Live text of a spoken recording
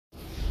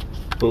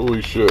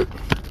Holy shit.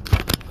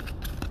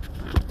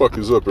 What the fuck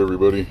is up,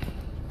 everybody?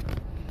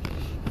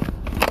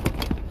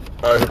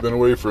 I have been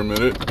away for a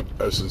minute.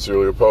 I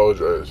sincerely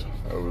apologize.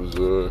 I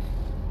was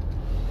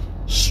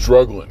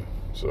struggling,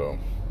 so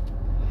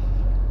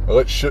I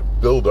let shit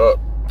build up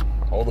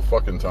all the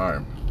fucking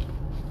time.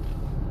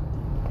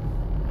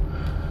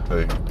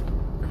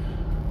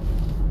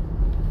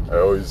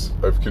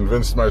 I've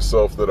convinced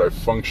myself that I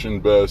function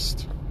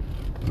best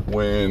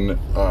when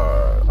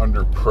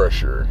under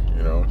pressure,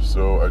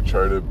 so I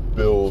try to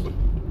build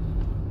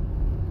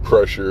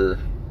pressure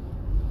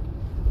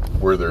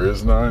where there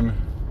is none.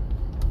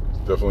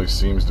 Definitely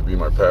seems to be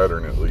my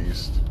pattern, at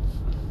least,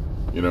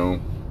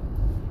 and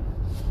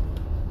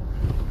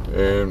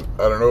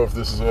I don't know if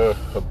this is a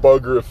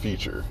bug or a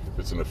feature, if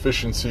it's an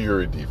efficiency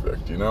or a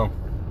defect,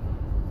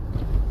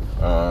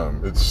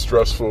 it's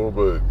stressful,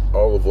 but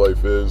all of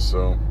life is,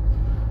 so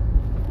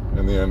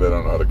in the end I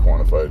don't know how to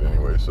quantify it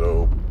anyway,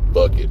 so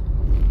fuck it.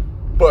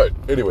 But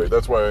anyway,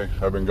 that's why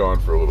I've been gone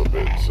for a little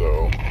bit,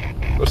 so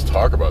let's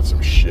talk about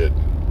some shit.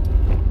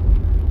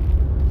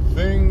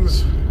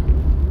 Things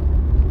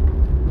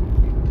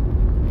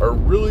are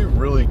really,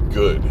 really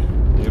good,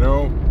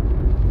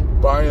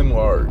 by and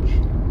large.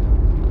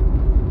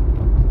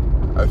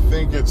 I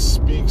think it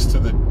speaks to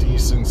the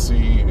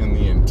decency and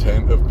the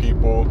intent of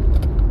people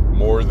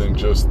more than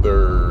just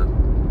their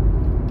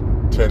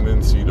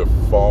tendency to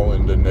fall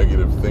into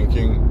negative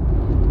thinking,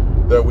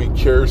 that we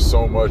care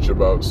so much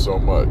about so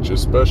much,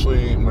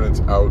 especially when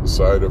it's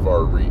outside of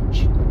our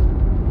reach.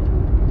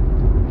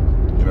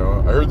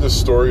 I heard this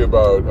story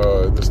about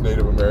this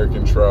Native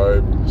American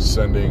tribe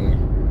sending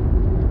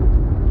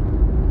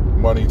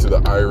money to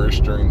the Irish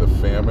during the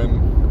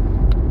famine.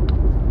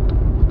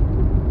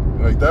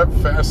 That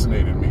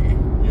fascinated me,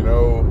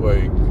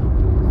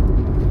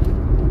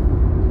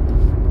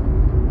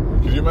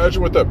 could you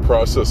imagine what that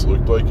process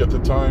looked like at the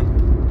time?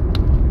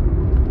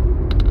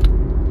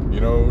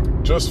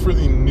 Just for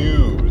the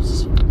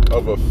news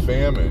of a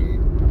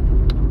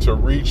famine to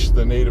reach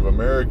the Native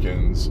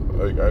Americans,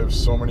 I have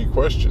so many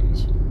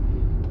questions.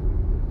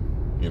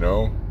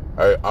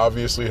 I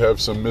obviously have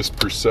some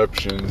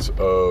misperceptions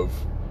of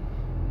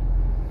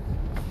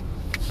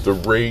the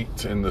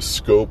rate and the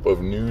scope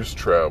of news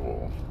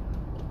travel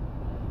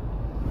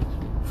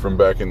from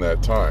back in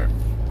that time.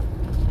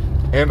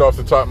 And off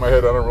the top of my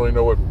head, I don't really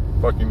know what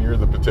fucking year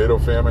the potato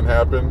famine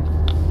happened,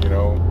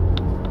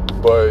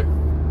 but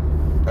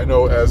I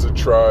know as a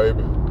tribe,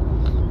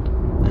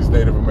 these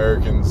Native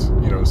Americans,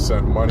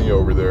 sent money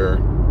over there,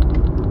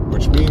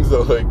 which means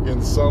that,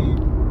 in some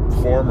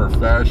form or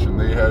fashion,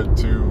 they had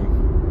to,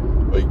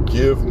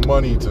 give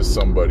money to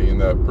somebody,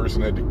 and that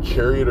person had to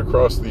carry it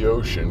across the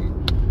ocean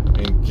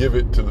and give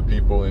it to the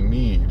people in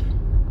need.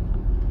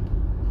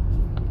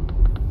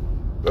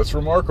 That's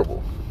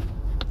remarkable,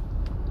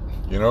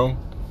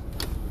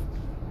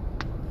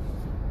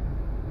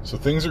 So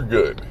things are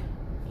good.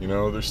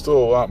 There's still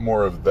a lot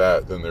more of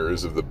that than there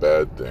is of the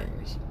bad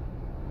things.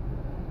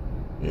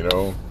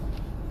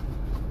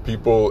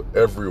 People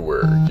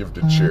everywhere give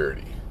to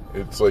charity.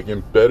 It's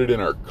embedded in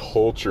our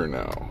culture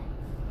now.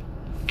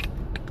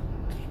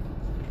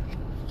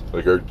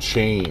 Our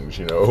change,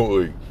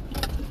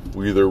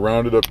 we either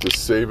round it up to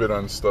save it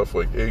on stuff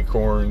like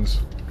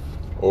acorns,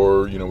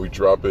 or, we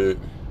drop it,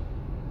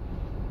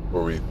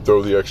 or we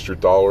throw the extra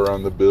dollar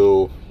on the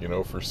bill,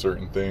 for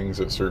certain things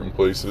at certain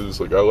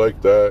places. I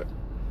like that.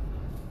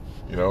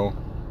 I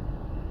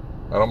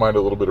don't mind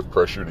a little bit of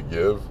pressure to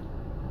give.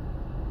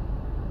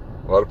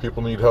 A lot of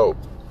people need help,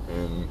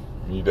 and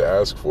you need to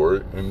ask for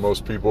it, and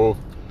most people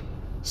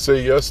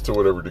say yes to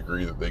whatever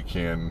degree that they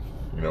can,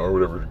 or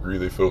whatever degree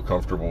they feel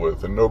comfortable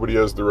with, and nobody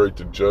has the right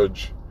to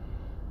judge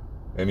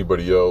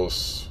anybody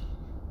else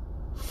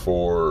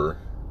for,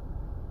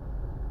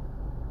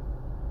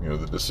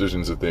 the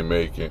decisions that they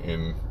make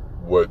and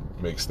what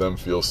makes them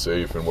feel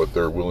safe and what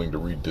they're willing to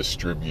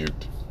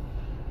redistribute,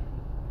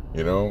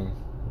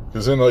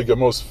 because in a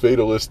most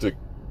fatalistic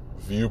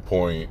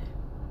viewpoint,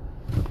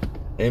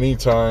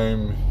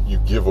 anytime you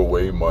give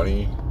away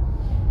money,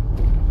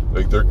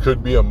 there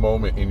could be a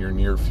moment in your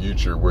near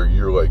future where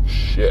you're like,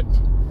 shit,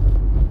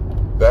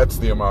 that's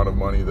the amount of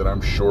money that I'm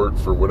short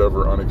for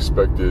whatever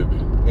unexpected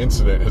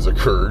incident has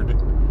occurred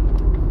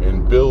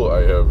and bill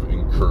I have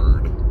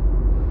incurred.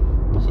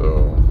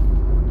 So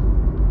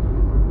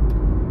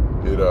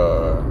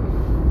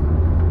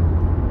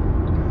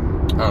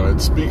it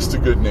speaks to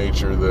good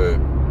nature that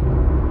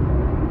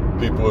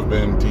people have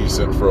been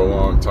decent for a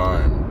long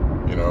time,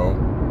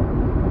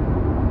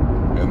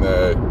 and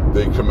that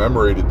they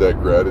commemorated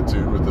that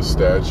gratitude with a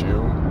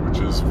statue, which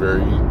is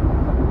very,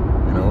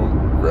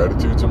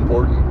 gratitude's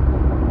important.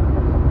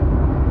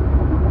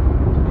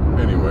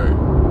 Anyway,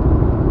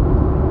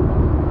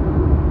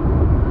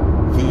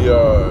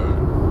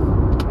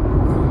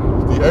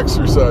 the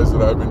exercise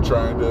that I've been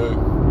trying to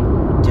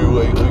do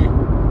lately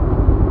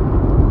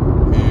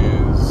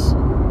is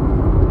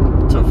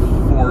to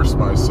force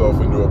myself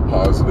into a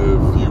positive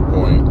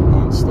viewpoint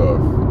on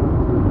stuff.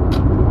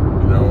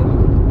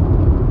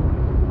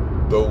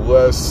 The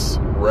less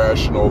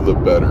rational, the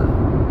better.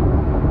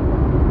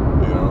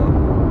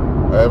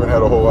 I haven't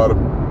had a whole lot of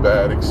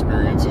bad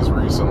experiences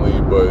recently,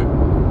 but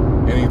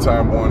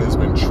anytime one has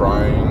been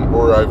trying,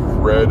 or I've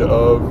read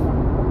of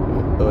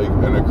like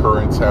an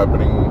occurrence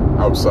happening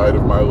outside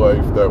of my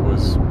life that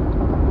was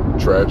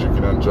tragic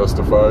and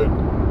unjustified,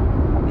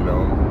 you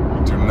know,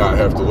 you do not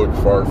have to look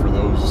far for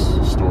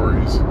those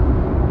stories.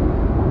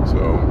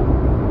 So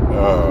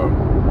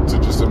to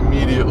just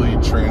immediately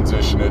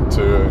transition it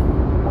to,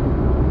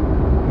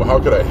 well, how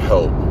could I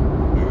help?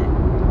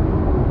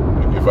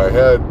 If I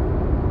had,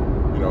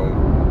 you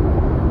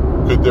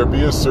know, could there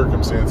be a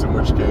circumstance in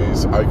which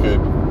case I could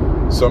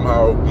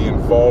somehow be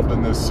involved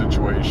in this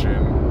situation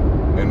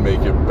and make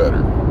it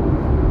better?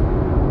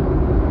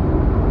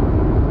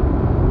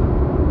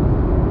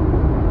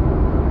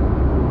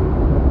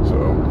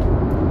 So,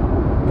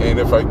 and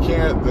if I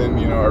can't, then,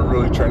 you know, I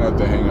really try not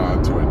to hang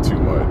on to it too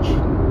much.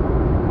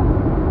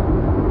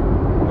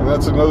 And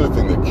that's another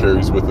thing that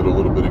carries with it a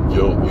little bit of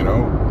guilt, you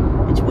know?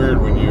 It's weird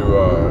when you,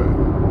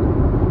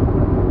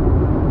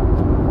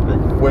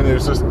 when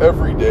there's just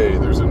every day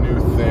there's a new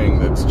thing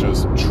that's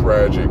just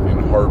tragic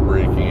and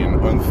heartbreaking and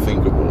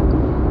unthinkable,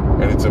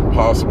 and it's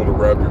impossible to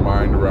wrap your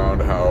mind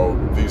around how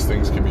these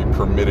things can be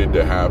permitted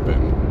to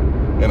happen,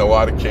 in a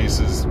lot of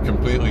cases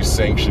completely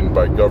sanctioned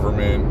by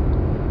government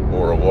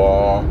or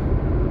law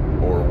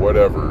or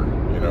whatever,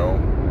 you know.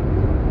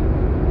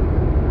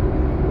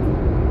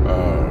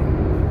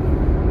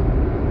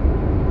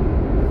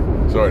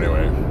 So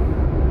anyway,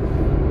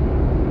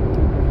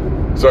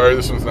 sorry,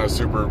 this one's not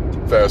super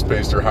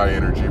fast-paced or high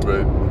energy,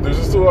 but there's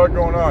just a lot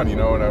going on, you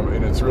know,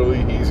 and it's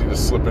really easy to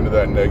slip into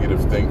that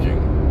negative thinking,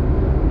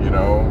 you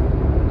know.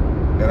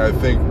 And I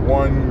think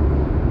one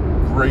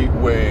great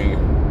way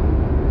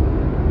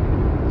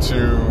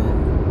to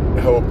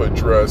help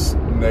address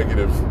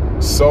negative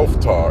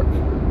self-talk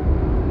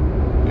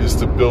is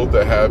to build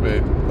the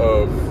habit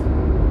of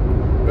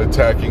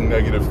attacking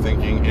negative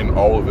thinking in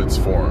all of its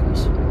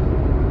forms,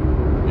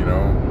 you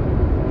know.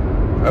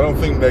 I don't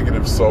think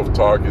negative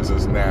self-talk is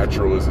as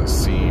natural as it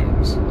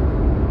seems.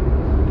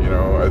 You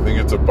know, I think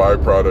it's a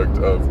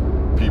byproduct of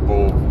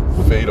people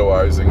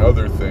fatalizing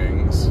other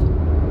things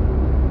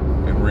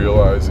and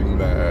realizing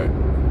that,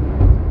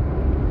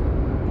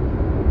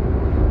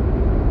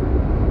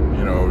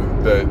 you know,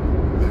 that,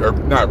 or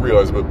not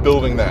realizing, but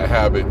building that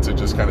habit to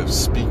just kind of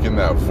speak in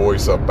that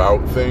voice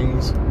about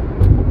things,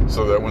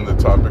 so that when the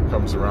topic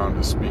comes around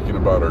to speaking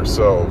about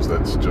ourselves,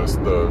 that's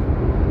just the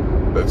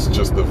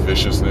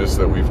viciousness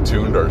that we've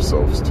tuned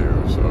ourselves to.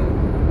 So,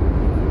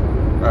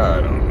 I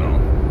don't know.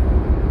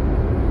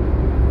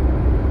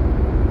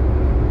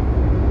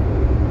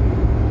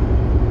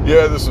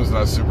 Yeah, this one's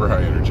not super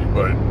high energy,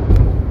 but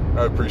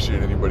I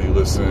appreciate anybody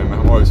listening.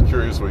 I'm always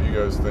curious what you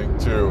guys think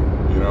too,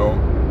 you know.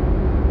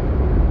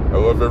 I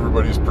love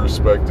everybody's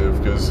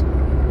perspective, because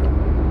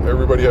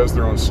everybody has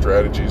their own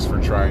strategies for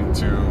trying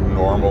to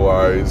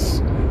normalize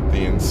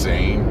the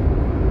insane.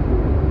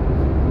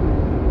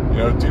 You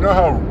know, do you know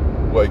how,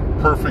 like,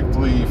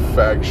 perfectly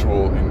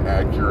factual and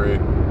accurate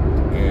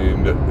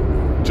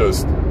and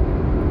just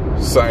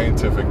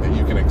scientific that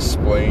you can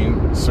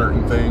explain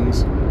certain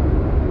things?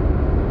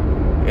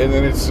 And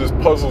then it just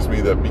puzzles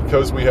me that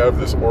because we have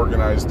this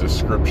organized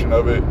description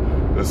of it,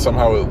 that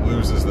somehow it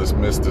loses this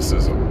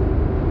mysticism,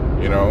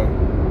 you know?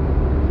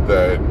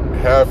 That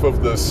half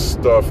of the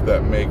stuff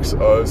that makes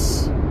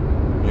us,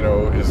 you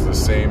know, is the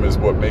same as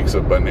what makes a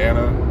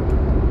banana.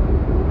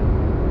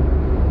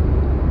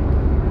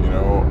 You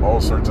know, all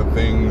sorts of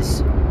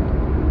things.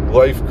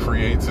 Life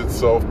creates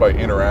itself by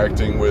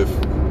interacting with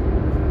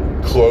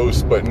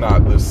close but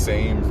not the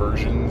same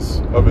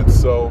versions of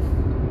itself.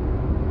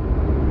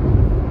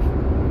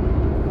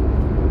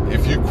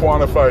 If you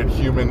quantified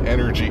human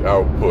energy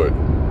output,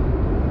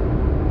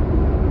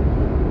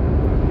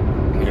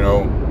 you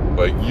know,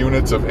 like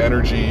units of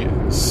energy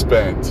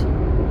spent,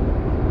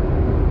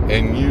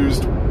 and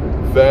used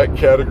that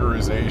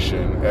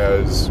categorization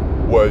as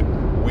what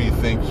we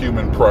think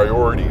human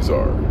priorities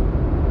are,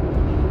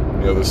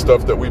 you know, the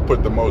stuff that we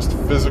put the most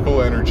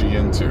physical energy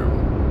into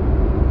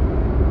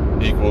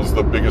equals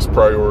the biggest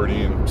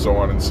priority, and so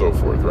on and so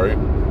forth, right?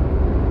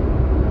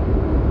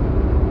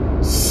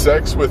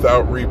 Sex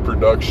without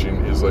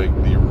reproduction is like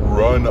the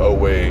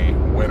runaway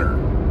winner.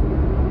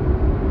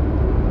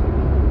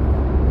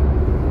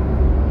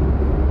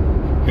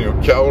 You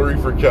know, calorie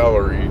for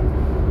calorie,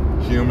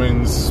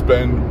 humans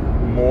spend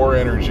more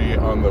energy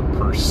on the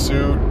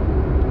pursuit,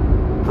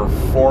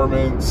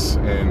 performance,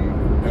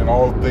 and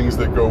all things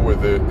that go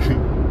with it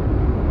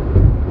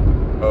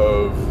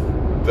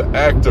of the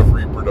act of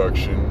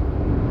reproduction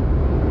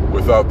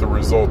without the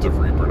result of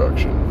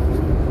reproduction.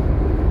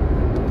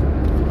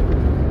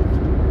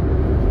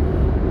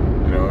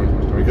 You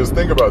know, because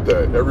think about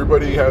that.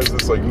 Everybody has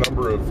this like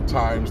number of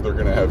times they're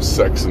going to have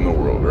sex in the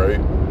world, right?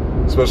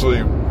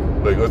 Especially,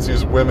 like, let's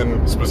use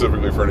women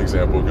specifically for an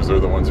example, because they're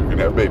the ones who can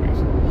have babies.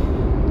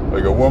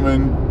 Like, a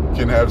woman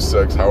can have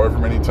sex however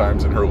many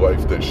times in her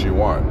life that she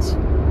wants.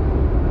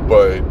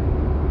 But,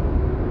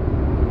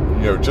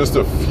 you know, just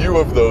a few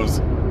of those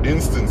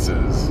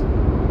instances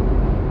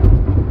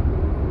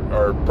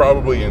are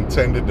probably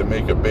intended to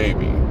make a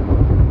baby.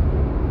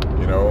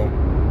 you know?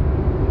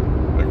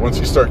 Like, once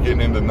you start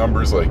getting into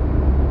numbers like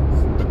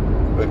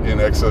in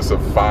excess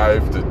of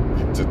 5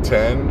 to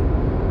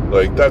 10,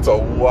 like, that's a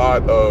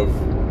lot of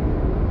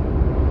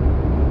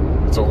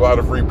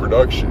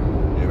reproduction,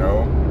 you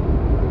know?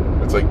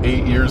 It's like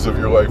 8 years of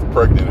your life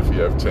pregnant if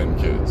you have 10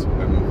 kids.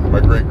 And my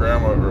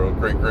great-grandma, or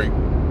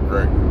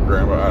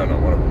great-great-great-grandma, I don't know,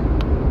 one of them,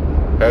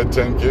 had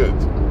 10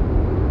 kids.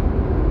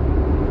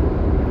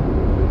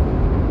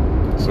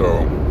 So,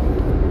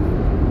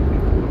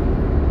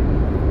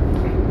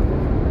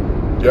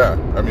 yeah,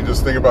 I mean,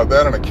 just think about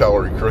that on a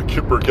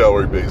per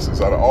calorie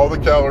basis. Out of all the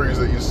calories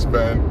that you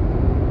spend,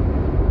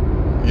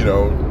 you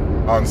know,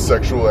 on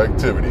sexual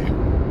activity,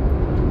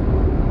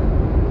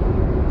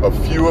 a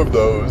few of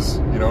those,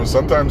 you know,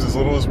 sometimes as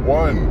little as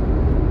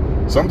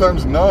 1,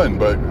 sometimes none,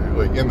 but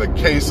like in the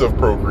case of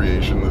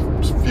procreation, the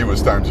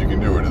fewest times you can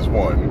do it is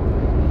 1.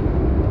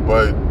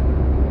 But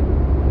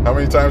how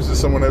many times does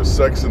someone have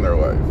sex in their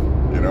life?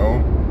 You know,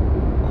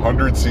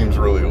 100 seems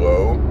really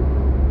low.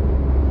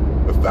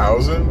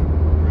 1,000? I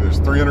mean, there's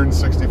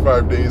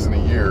 365 days in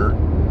a year.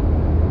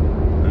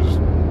 There's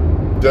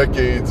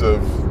decades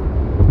of,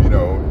 you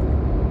know,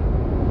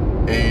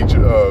 age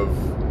of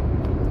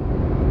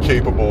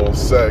capable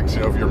sex.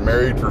 You know, if you're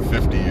married for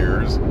 50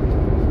 years,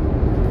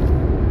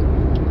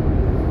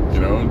 you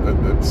know,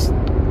 that's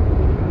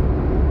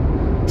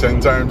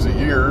 10 times a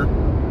year,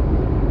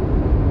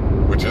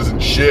 which isn't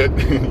shit.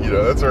 You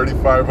know, that's already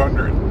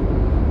 500.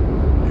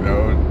 You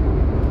know,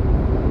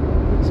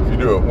 so if you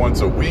do it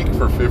once a week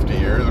for 50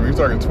 years, I mean, you're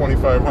talking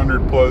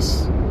 2,500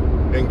 plus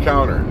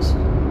encounters,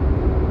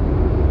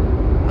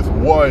 with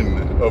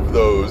one of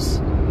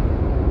those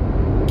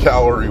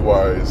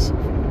calorie-wise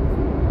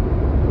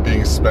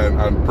being spent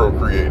on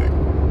procreating.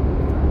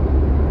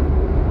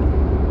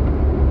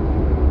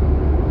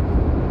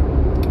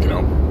 You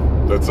know,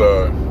 that's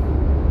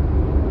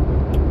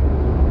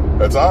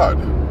odd.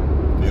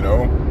 You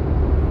know,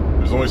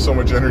 there's only so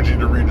much energy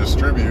to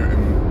redistribute,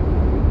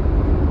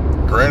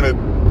 and granted,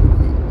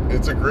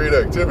 it's a great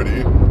activity,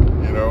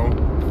 you know,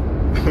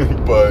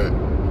 but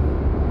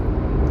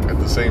at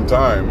the same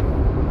time,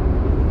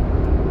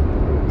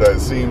 that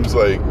seems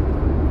like,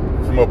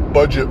 from a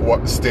budget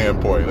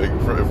standpoint, like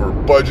if we're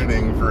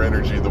budgeting for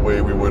energy the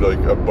way we would like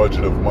a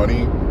budget of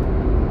money,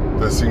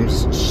 that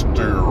seems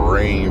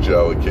strange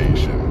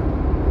allocation.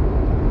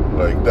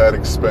 Like, that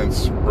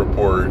expense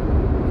report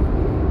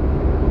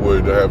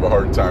would have a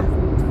hard time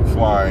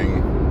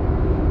flying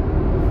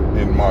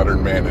in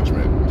modern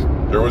management.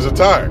 There was a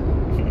time,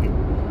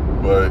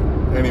 but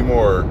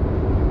anymore.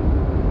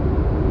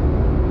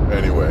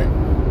 Anyway,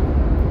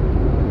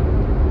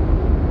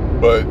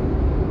 but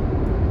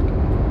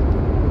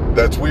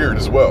that's weird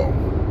as well.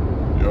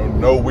 You know,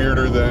 no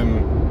weirder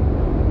than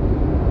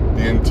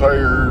the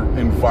entire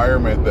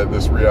environment that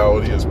this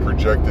reality is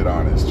projected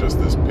on is just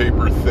this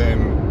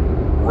paper-thin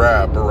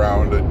wrap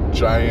around a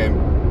giant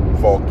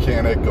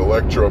volcanic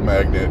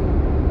electromagnet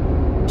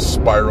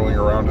spiraling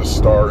around a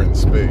star in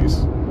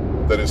space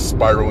that is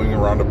spiraling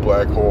around a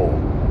black hole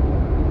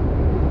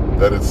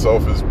that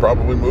itself is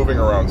probably moving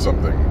around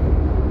something.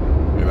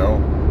 You know?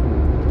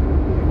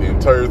 The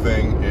entire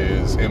thing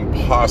is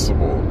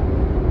impossible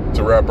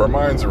to wrap our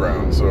minds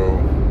around. So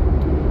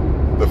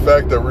the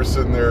fact that we're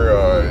sitting there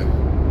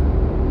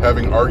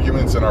having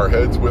arguments in our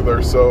heads with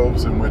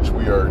ourselves, in which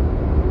we are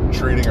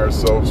treating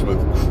ourselves with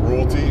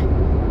cruelty,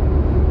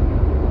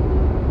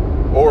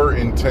 or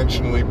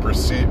intentionally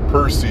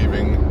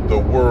perceiving the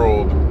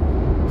world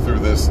through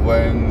this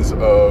lens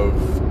of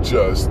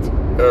just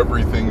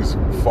everything's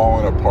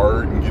falling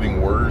apart and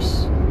getting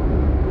worse.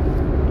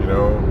 You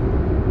know,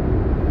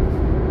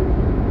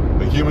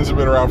 the humans have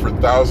been around for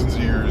thousands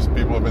of years.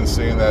 People have been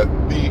saying that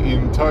the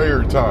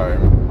entire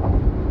time.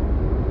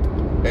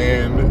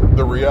 And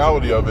the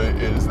reality of it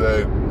is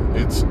that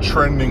it's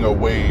trending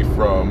away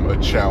from a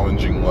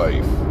challenging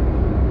life.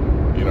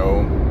 You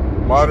know,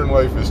 modern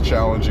life is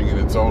challenging in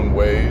its own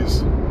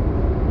ways,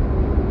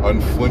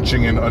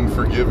 unflinching and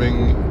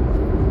unforgiving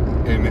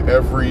in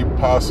every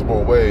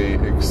possible way,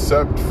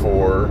 except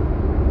for,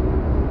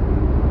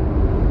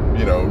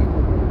 you know,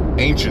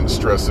 ancient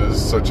stresses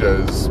such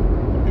as,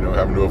 you know,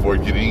 having to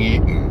avoid getting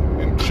eaten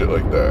and shit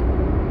like that.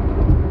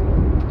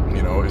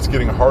 You know, it's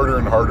getting harder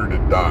and harder to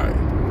die.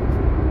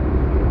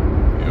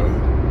 You know,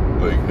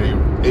 like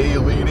a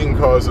leading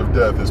cause of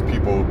death is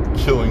people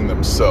killing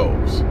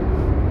themselves.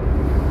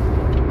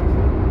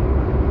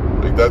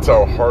 Like, that's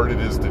how hard it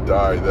is to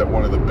die. That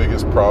one of the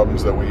biggest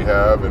problems that we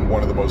have, and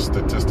one of the most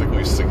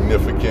statistically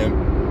significant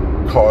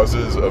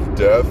causes of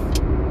death,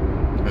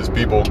 is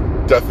people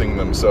deathing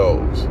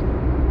themselves.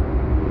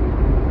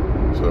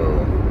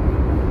 So,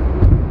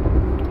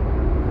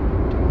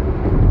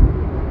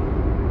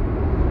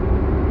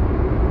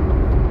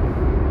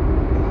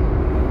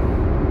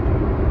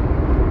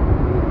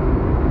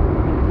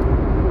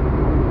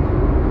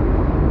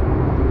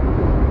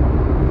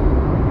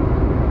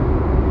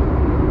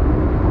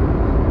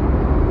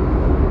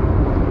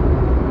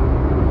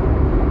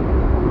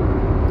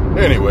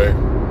 anyway,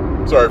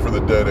 sorry for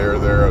the dead air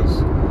there. I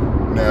was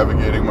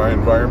navigating my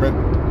environment.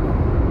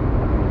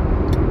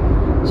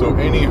 So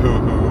anywho,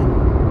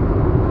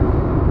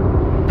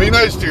 be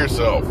nice to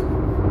yourself.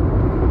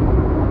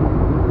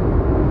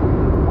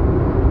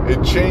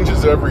 It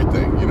changes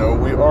everything, you know.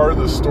 We are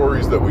the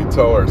stories that we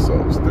tell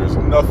ourselves. There's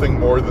nothing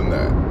more than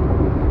that.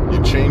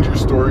 You change your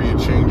story, you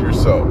change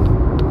yourself.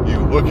 You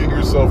look at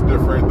yourself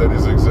different, that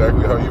is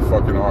exactly how you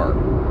fucking are.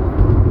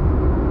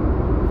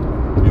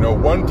 You know,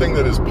 one thing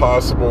that is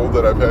possible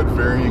that I've had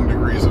varying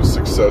degrees of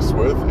success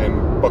with,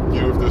 and fuck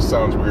you if this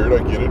sounds weird,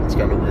 I get it, it's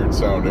kind of weird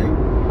sounding,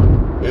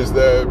 is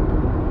that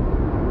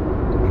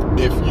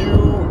if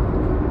you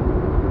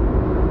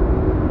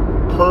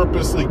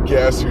purposely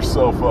gas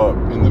yourself up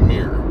in the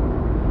mirror,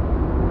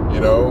 you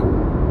know,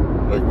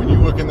 like when you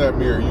look in that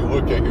mirror, you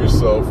look at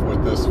yourself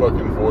with this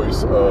fucking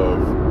voice of,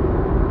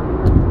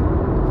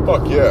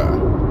 fuck yeah,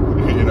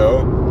 you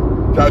know,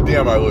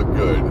 goddamn I look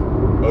good,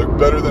 I look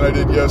better than I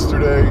did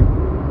yesterday,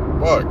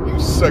 fuck, you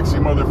sexy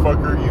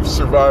motherfucker, you've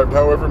survived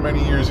however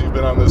many years you've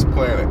been on this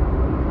planet,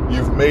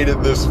 you've made it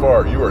this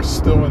far, you are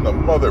still in the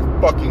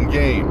motherfucking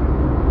game,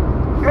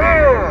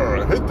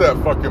 hit that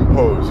fucking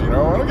pose, you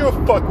know, I don't give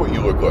a fuck what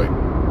you look like.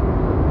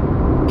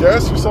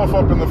 Gas yourself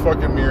up in the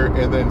fucking mirror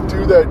and then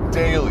do that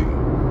daily.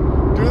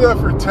 Do that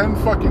for 10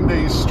 fucking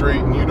days straight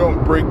and you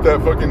don't break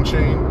that fucking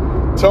chain.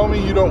 Tell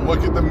me you don't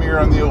look at the mirror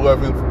on the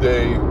 11th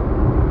day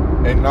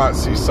and not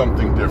see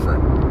something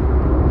different.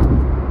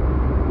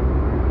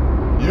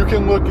 You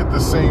can look at the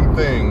same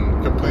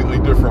thing completely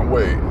different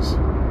ways.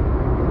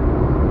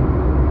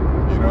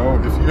 You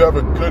know, if you have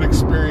a good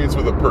experience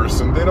with a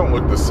person, they don't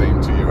look the same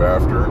to you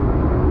after.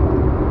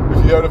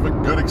 If you have a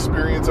good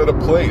experience at a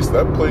place,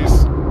 that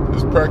place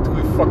is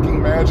practically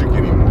fucking magic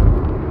anymore.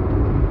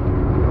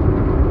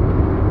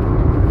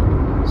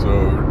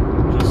 So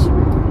just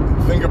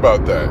think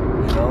about that,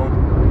 you know?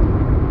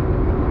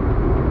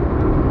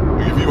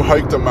 Like if you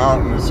hiked a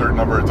mountain a certain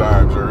number of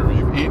times, or if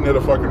you've eaten at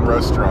a fucking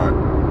restaurant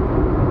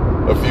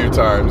a few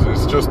times, and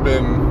it's just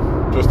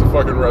been just a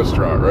fucking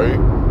restaurant, right?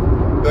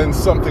 Then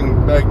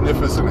something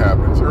magnificent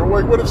happens. Or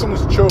like, what if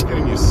someone's choking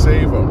and you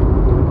save them?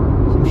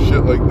 Some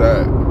shit like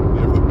that. You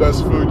have the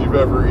best food you've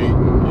ever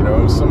eaten, you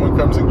know, someone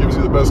comes and gives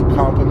you the best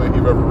compliment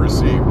you've ever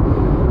received.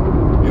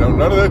 You know,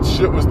 none of that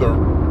shit was the,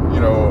 you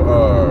know,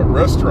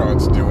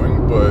 restaurant's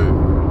doing, but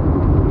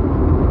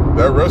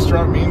that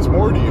restaurant means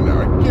more to you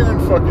now. I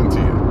guarantee fucking to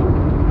you.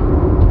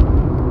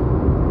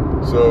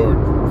 So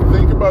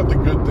think about the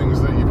good things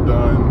that you've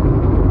done,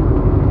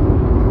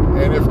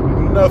 and if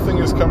nothing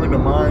is coming to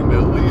mind,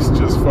 at least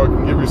just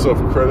fucking give yourself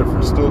credit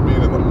for still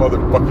being in the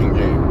motherfucking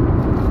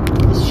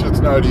game. This shit's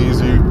not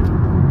easy.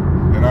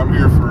 And I'm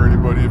here for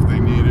anybody if they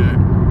need it.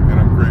 And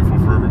I'm grateful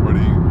for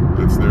everybody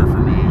that's there for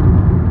me.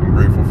 I'm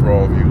grateful for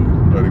all of you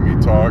letting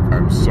me talk.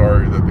 I'm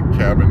sorry that the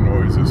cabin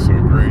noise is so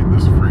great.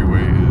 This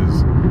freeway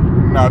is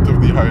not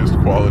of the highest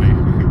quality.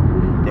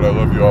 But I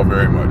love you all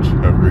very much.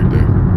 Have a great day.